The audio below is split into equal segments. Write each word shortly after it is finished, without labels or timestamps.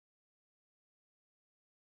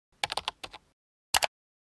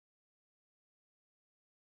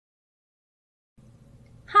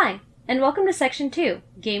Hi, and welcome to Section 2,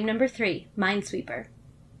 Game Number 3, Minesweeper.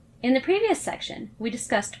 In the previous section, we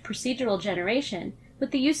discussed procedural generation with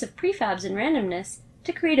the use of prefabs and randomness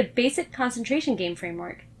to create a basic concentration game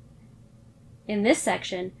framework. In this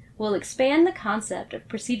section, we'll expand the concept of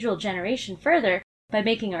procedural generation further by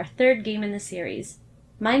making our third game in the series,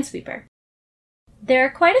 Minesweeper. There are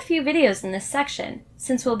quite a few videos in this section,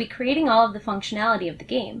 since we'll be creating all of the functionality of the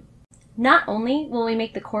game. Not only will we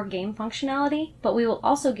make the core game functionality, but we will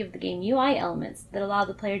also give the game UI elements that allow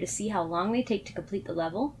the player to see how long they take to complete the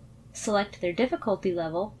level, select their difficulty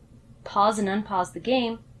level, pause and unpause the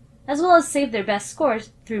game, as well as save their best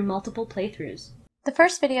scores through multiple playthroughs. The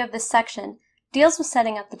first video of this section deals with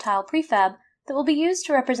setting up the tile prefab that will be used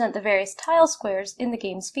to represent the various tile squares in the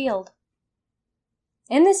game's field.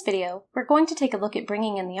 In this video, we're going to take a look at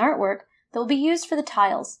bringing in the artwork that will be used for the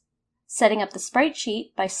tiles, setting up the sprite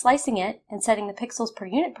sheet by slicing it and setting the pixels per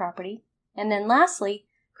unit property, and then lastly,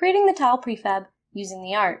 creating the tile prefab using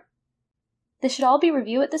the art. This should all be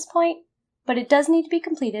review at this point, but it does need to be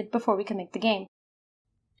completed before we can make the game.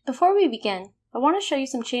 Before we begin, I want to show you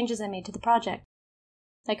some changes I made to the project.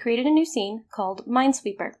 I created a new scene called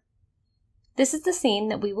Minesweeper. This is the scene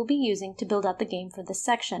that we will be using to build out the game for this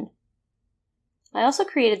section. I also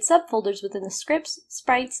created subfolders within the scripts,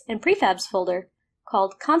 sprites, and prefabs folder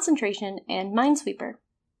called Concentration and Minesweeper.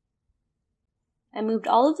 I moved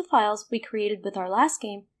all of the files we created with our last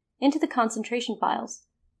game into the concentration files.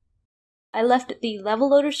 I left the level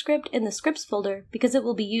loader script in the scripts folder because it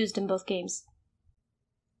will be used in both games.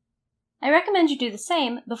 I recommend you do the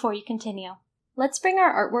same before you continue. Let's bring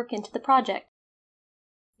our artwork into the project.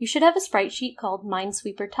 You should have a sprite sheet called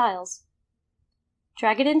Minesweeper Tiles.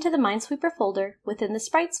 Drag it into the Minesweeper folder within the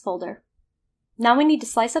Sprites folder. Now we need to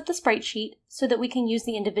slice up the sprite sheet so that we can use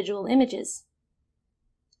the individual images.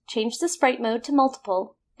 Change the sprite mode to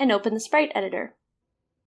multiple and open the sprite editor.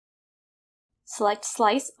 Select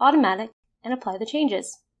Slice Automatic and apply the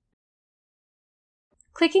changes.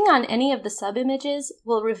 Clicking on any of the sub-images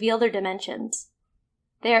will reveal their dimensions.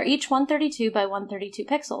 They are each 132 by 132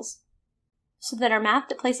 pixels. So that our math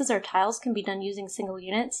that places our tiles can be done using single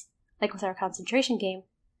units, like with our concentration game,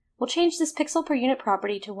 we'll change this pixel per unit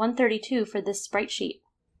property to 132 for this sprite sheet.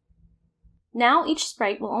 Now each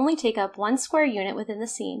sprite will only take up one square unit within the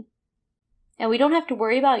scene, and we don't have to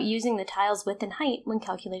worry about using the tile's width and height when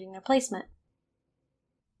calculating their placement.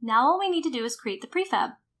 Now all we need to do is create the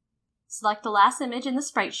prefab. Select the last image in the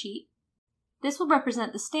sprite sheet. This will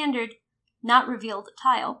represent the standard, not revealed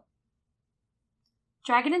tile.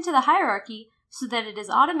 Drag it into the hierarchy so that it is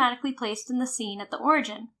automatically placed in the scene at the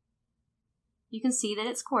origin. You can see that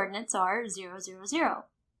its coordinates are 0, 0, 0.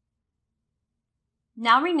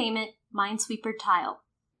 Now rename it Minesweeper Tile.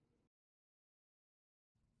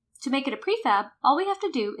 To make it a prefab, all we have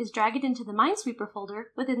to do is drag it into the Minesweeper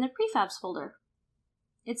folder within the prefabs folder.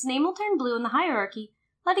 Its name will turn blue in the hierarchy,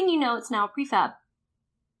 letting you know it's now a prefab.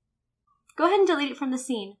 Go ahead and delete it from the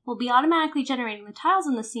scene. We'll be automatically generating the tiles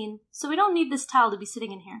in the scene, so we don't need this tile to be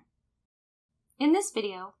sitting in here. In this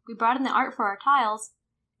video, we brought in the art for our tiles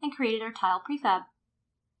and created our tile prefab.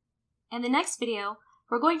 In the next video,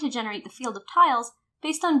 we're going to generate the field of tiles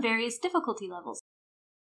based on various difficulty levels.